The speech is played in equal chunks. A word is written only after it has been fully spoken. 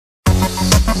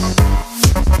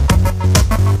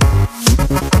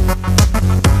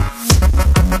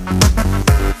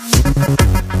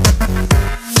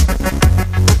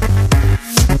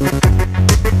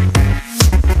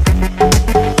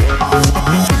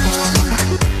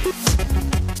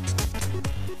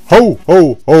Ho,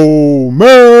 ho, ho,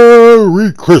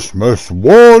 Merry Christmas,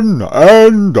 one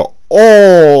and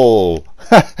all.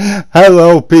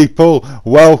 Hello people,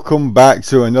 welcome back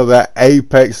to another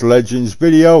Apex Legends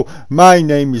video. My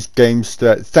name is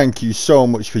Gamester. Thank you so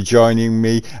much for joining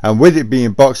me, and with it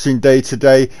being Boxing Day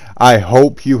today, I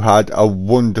hope you had a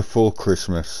wonderful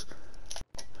Christmas.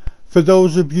 For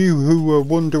those of you who were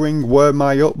wondering where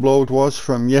my upload was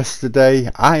from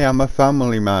yesterday, I am a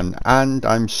family man, and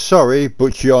I'm sorry,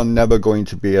 but you're never going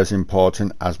to be as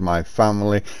important as my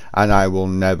family, and I will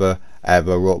never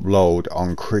ever upload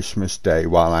on Christmas Day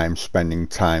while I'm spending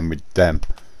time with them.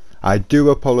 I do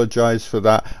apologise for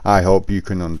that. I hope you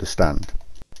can understand.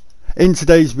 In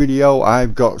today's video,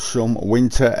 I've got some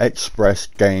Winter Express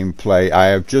gameplay. I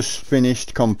have just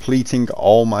finished completing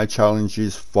all my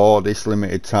challenges for this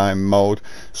limited time mode,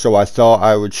 so I thought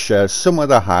I would share some of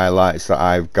the highlights that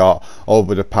I've got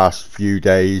over the past few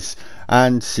days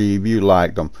and see if you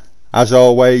like them. As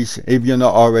always, if you're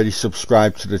not already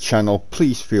subscribed to the channel,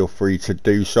 please feel free to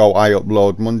do so. I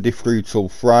upload Monday through till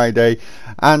Friday,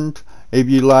 and if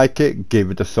you like it,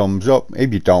 give it a thumbs up.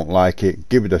 If you don't like it,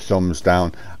 give it a thumbs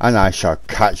down, and I shall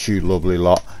catch you lovely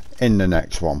lot in the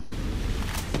next one.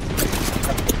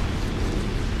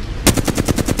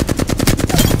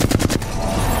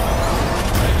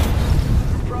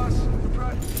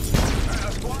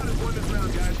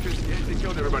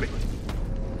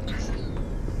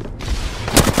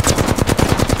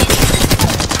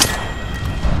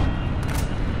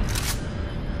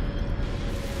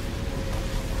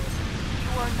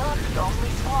 Not the only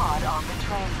squad on the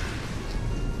train.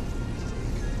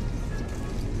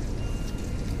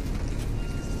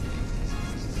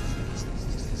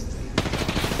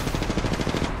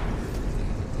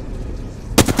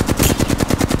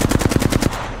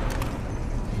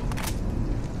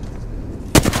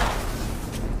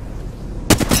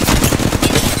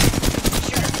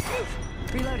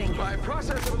 Reloading. By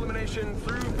process of elimination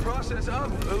through process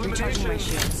of elimination. My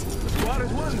shields. The squad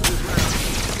has won this round.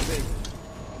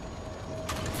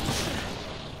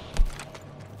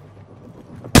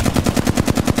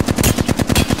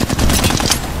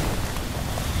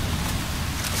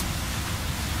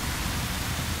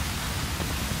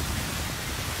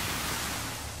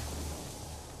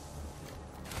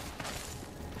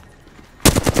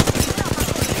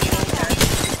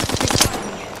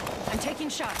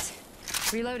 Shots.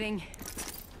 Reloading.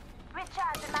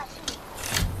 Recharge the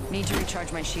machine. Need to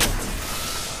recharge my shields.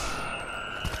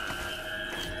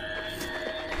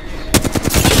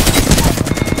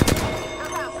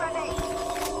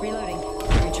 Reloading.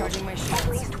 Recharging my shields. At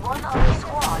least one other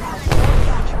squad has boarded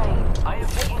that train. I am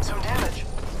taking some damage.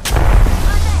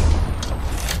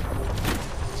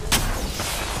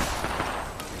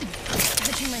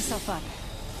 Pitching myself up.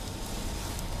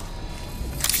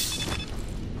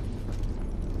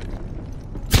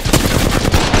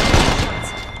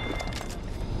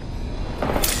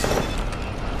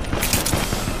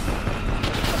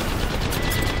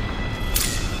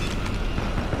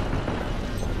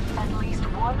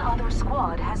 One other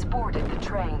squad has boarded the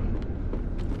train.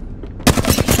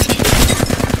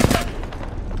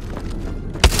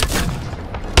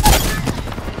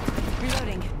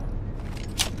 Reloading.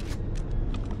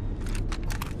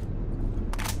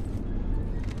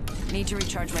 Need to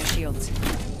recharge my shields.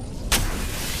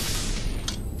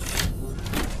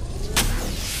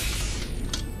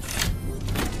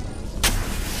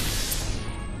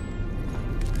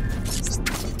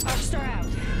 Arcstar out.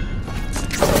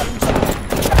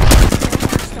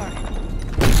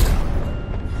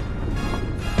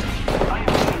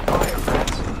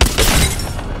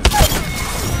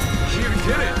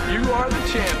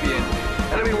 Champion.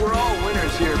 And I mean, we're all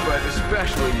winners here, but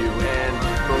especially you, and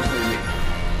mostly me.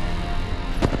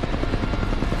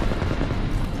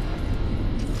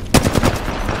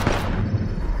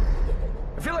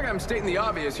 I feel like I'm stating the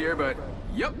obvious here, but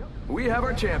yep, we have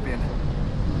our champion.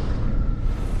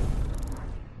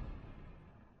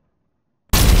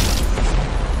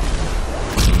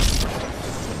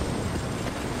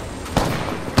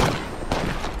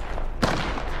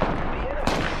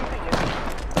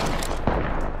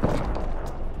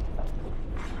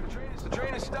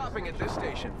 At this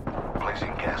station.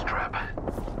 Placing gas trap.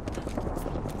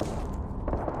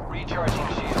 Recharging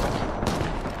shield.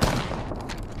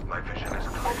 My vision is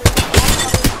clear.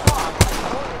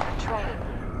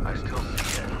 I still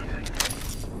see everything.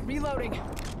 Reloading.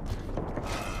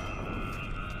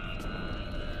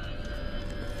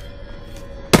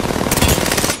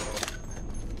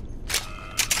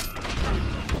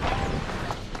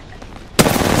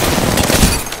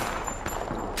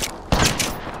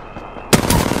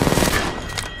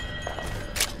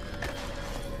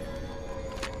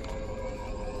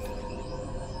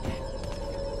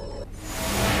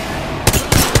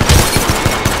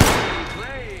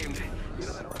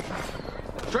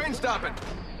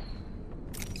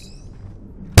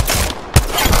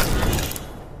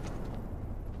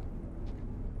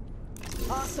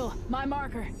 Hostile. My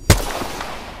marker.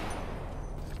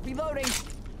 Reloading.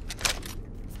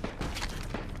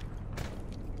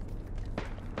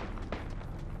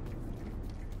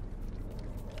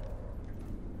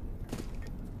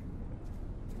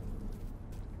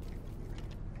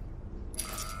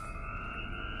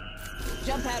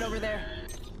 Jump pad over there.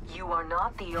 You are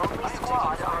not the only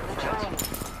squad on the train.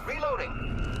 Reloading.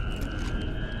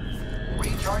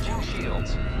 Recharging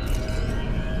shields.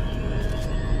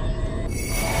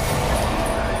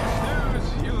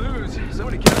 You lose.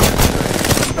 Somebody catch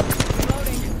that.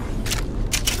 Reloading.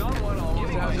 Someone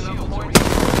almost has enough points.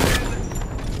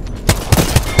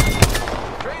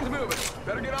 Train's moving.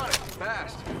 Better get on it.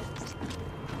 Fast.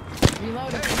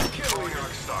 Reloading. Hey, kill Oh, me. you're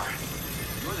a star.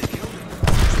 You're the killer.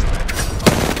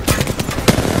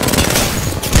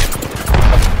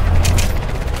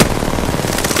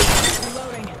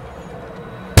 Reloading.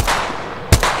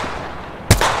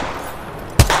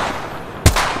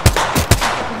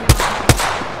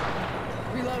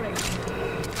 Reloading.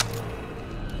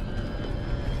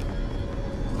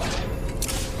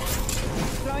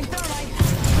 Throwing thermite.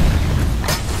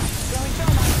 Throwing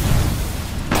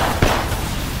thermite.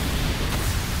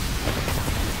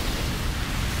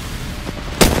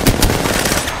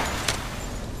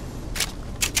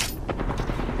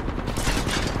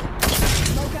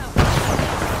 Smoke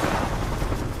out.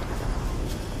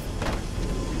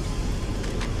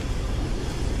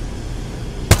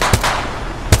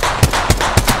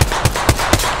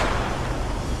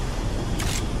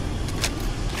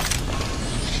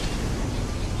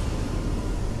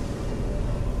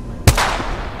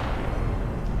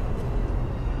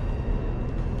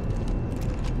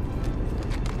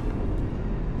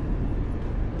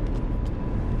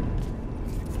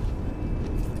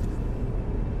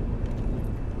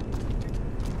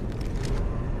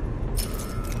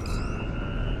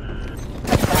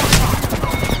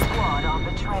 Squad on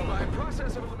the train. By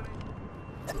process of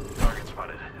elimination. Target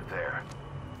spotted. There.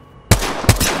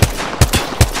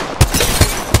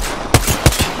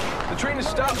 The train is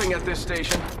stopping at this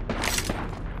station.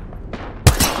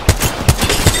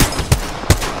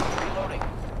 Reloading.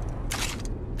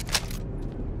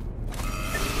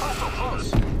 Hostile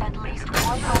close. At least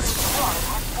one other squad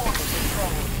has boarded the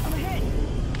train. I'm hit.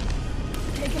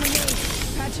 Taking a knee.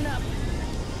 Patching up.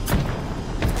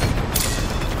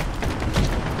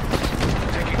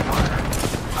 Taking fire.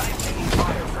 I'm taking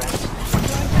fire, friends.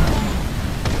 Throwing thermite.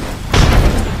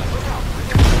 Look out.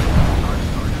 Hard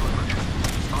star delivered.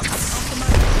 Off the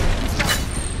mark.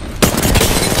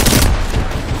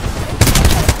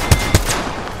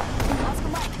 Oscar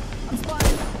Mike. I'm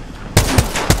spotted.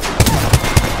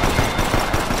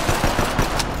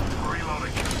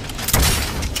 Reloading.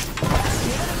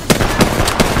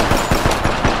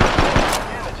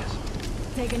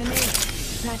 Damages. Taking a knee.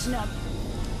 Patching up.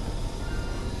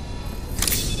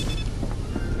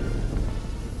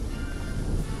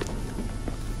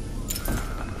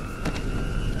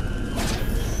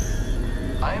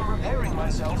 I am repairing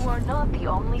myself. You are not the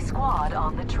only squad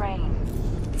on the train.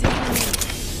 Taking a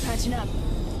knee. Patching up.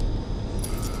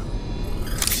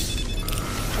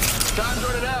 Time's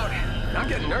running out. I'm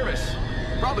getting nervous.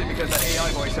 Probably because that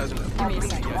AI voice hasn't. Give me a At least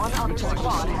second. one other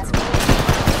squad has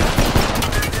boarded.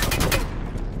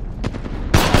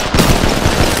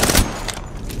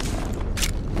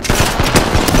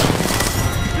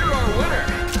 You're our winner.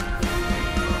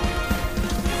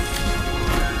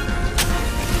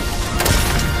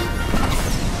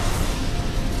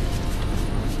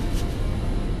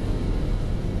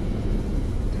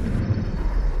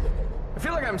 I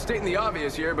feel like I'm stating the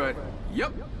obvious here, but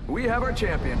yep, we have our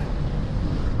champion.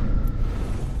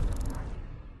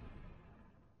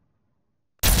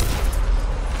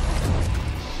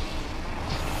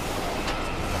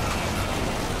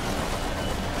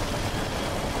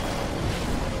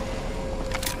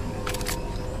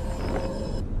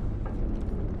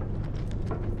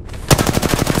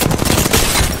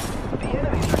 The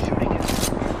enemies are shooting us.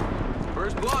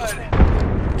 First blood.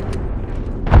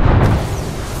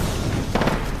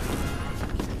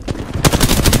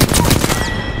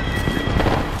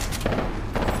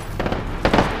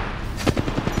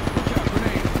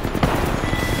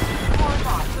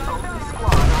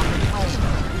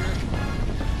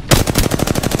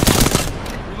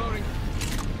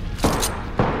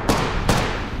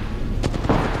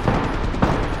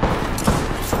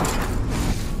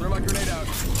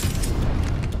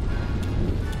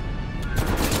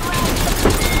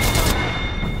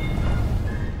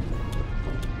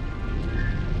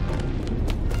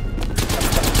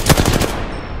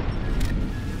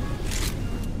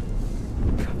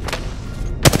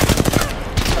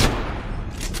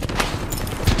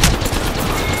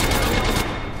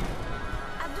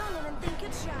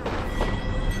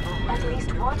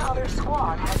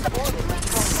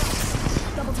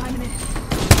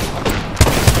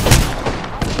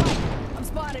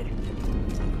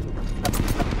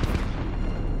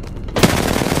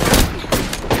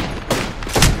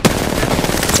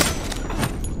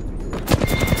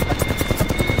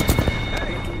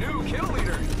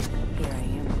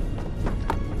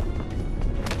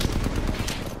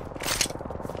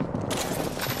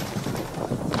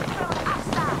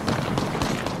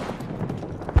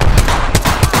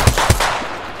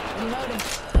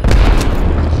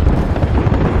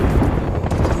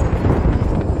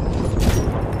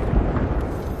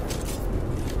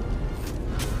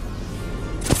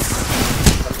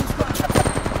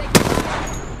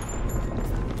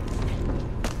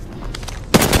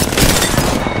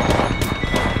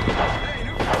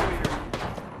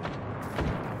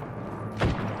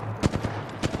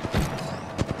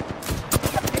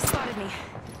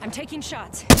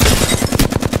 shots.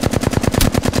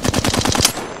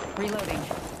 Reloading.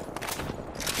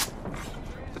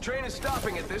 The train is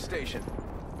stopping at this station.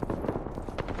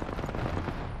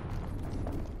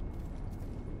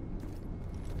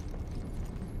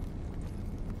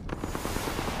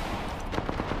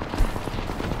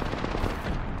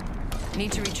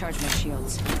 Need to recharge my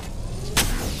shields.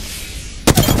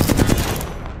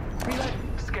 Reload.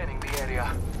 Scanning the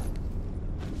area.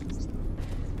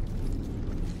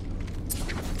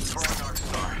 Throwing Arc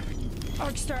Star.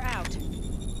 Arc Star out.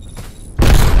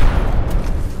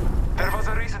 There was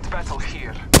a recent battle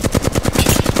here.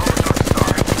 Throwing Arc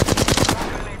Star. Flag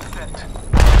grenade set.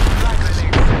 Flag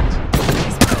grenade set.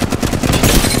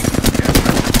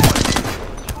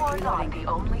 You are not the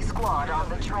only squad on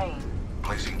the train.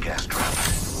 Placing gas trap.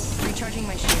 Recharging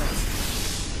my shields.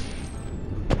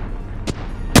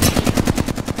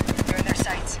 You're in their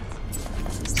sights.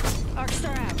 Arc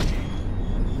Star out.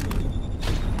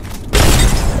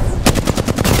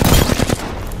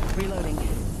 Reloading.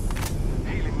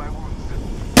 Healing my wounds.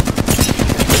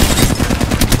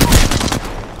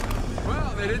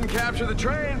 Well, they didn't capture the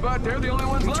train, but they're the only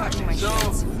ones left. Recharging my So,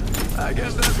 shields. I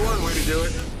guess that's one way to do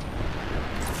it.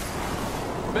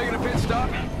 Making a pit stop.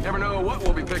 Never know what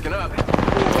we'll be picking up.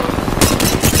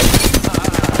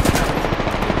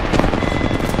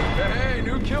 Hey,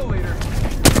 new kill leader.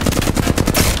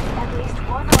 At least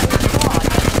one other squad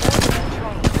has boarded the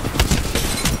train.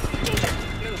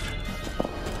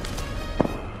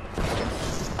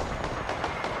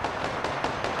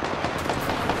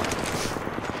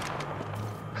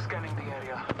 Scanning the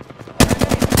area.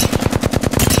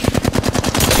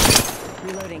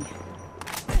 Reloading.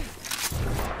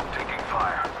 Taking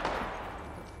fire.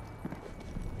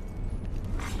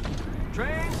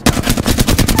 Train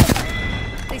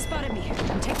They spotted me.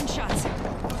 I'm taking shots.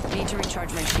 Need to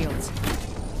recharge my shields.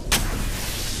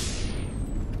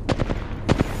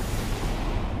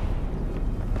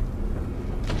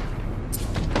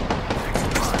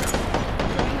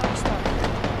 Throwing Arc Star.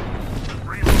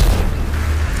 You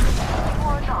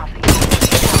are not the only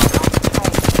squad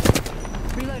on the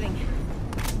train. Reloading.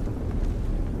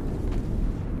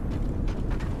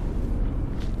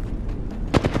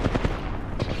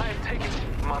 I have taken.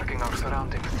 Marking our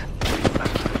surroundings.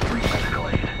 Free medical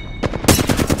aid.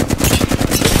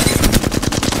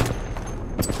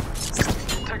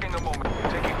 Taking a moment.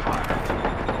 Taking fire.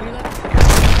 Reloading.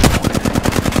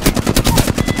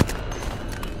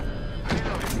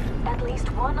 At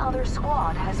least one other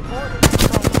squad has boarded the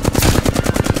train.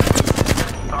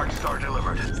 Arc Star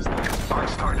delivered. Arc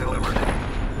Star delivered.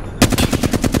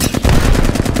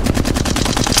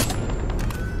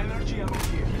 Energy ammo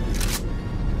here.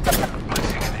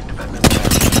 Placing an independent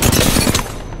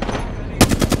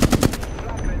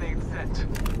flag grenade set.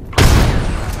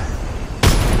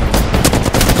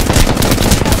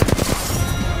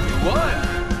 we won.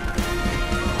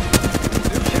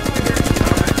 New kill leader.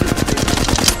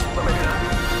 Well, maybe not.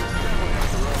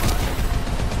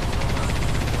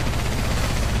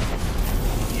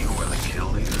 You were the kill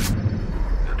leader.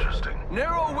 Interesting.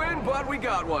 Narrow win, but we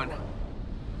got one.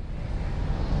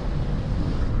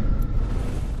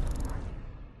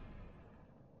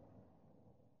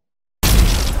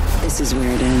 This is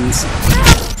where it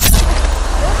ends.